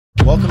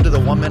Welcome to the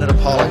One Minute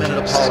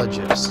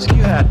Apologist. If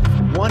you had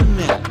 1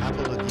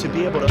 minute to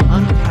be able to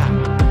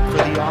unpack for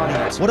the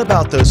audience, what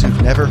about those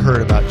who've never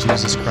heard about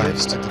Jesus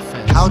Christ?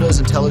 How does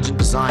intelligent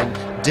design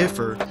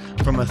differ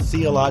from a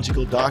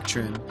theological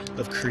doctrine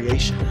of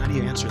creation? How do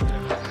you answer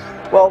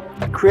that? Well,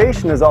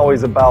 creation is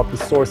always about the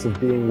source of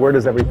being. Where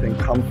does everything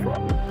come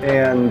from?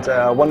 And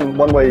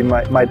one way you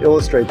might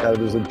illustrate that,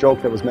 there's a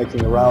joke that was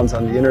making the rounds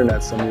on the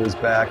internet some years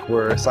back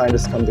where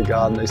scientists come to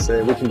God and they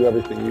say, we can do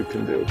everything you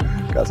can do.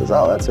 God says,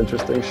 oh, that's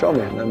interesting, show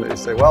me. And then they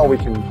say, well, we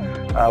can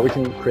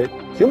create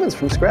humans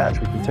from scratch.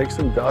 We can take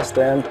some dust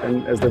and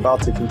as they're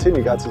about to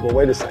continue, God says, well,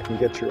 wait a second,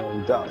 get your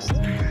own dust.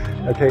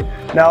 Okay,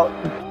 now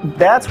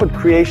that's what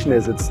creation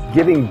is. It's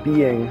giving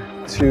being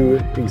to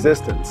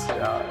existence.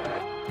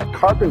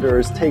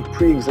 Carpenters take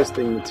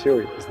pre-existing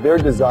materials. They're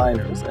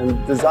designers,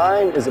 and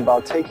design is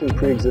about taking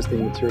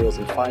pre-existing materials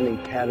and finding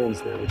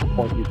patterns there which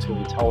point you to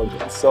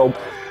intelligence. So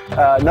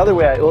another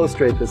way I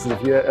illustrate this is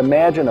if you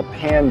imagine a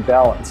pan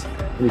balance,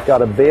 and you've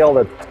got a bale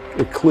that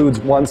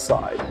occludes one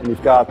side, and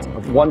you've got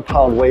 1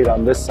 pound weight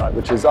on this side,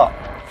 which is up.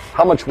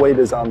 How much weight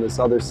is on this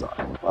other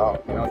side?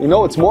 Well, you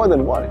know it's more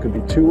than one. It could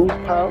be 2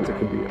 pounds, it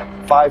could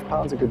be 5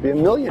 pounds, it could be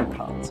 1,000,000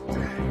 pounds.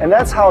 And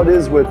that's how it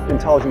is with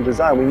intelligent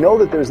design. We know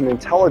that there's an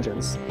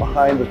intelligence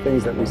behind the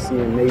things that we see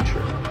in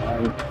nature,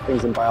 and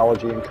things in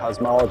biology and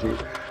cosmology.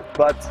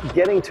 But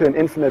getting to an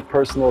infinite,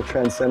 personal,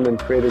 transcendent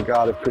creator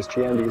God of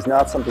Christianity is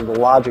not something the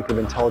logic of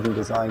intelligent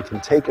design can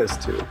take us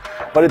to.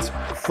 But it's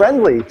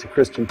friendly to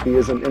Christian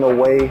theism in a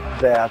way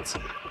that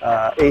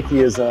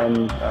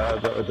atheism,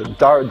 the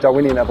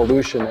Darwinian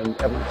evolution,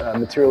 and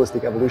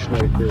materialistic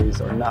evolutionary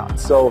theories are not.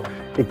 So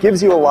it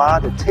gives you a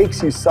lot, it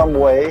takes you some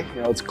way,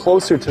 it's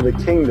closer to the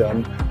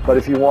kingdom, but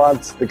if you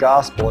want the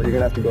gospel, you're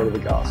going to have to go to the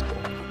gospel.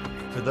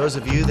 For those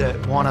of you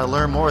that want to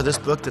learn more, this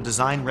book, The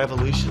Design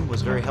Revolution,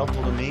 was very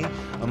helpful to me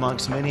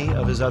amongst many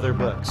of his other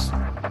books.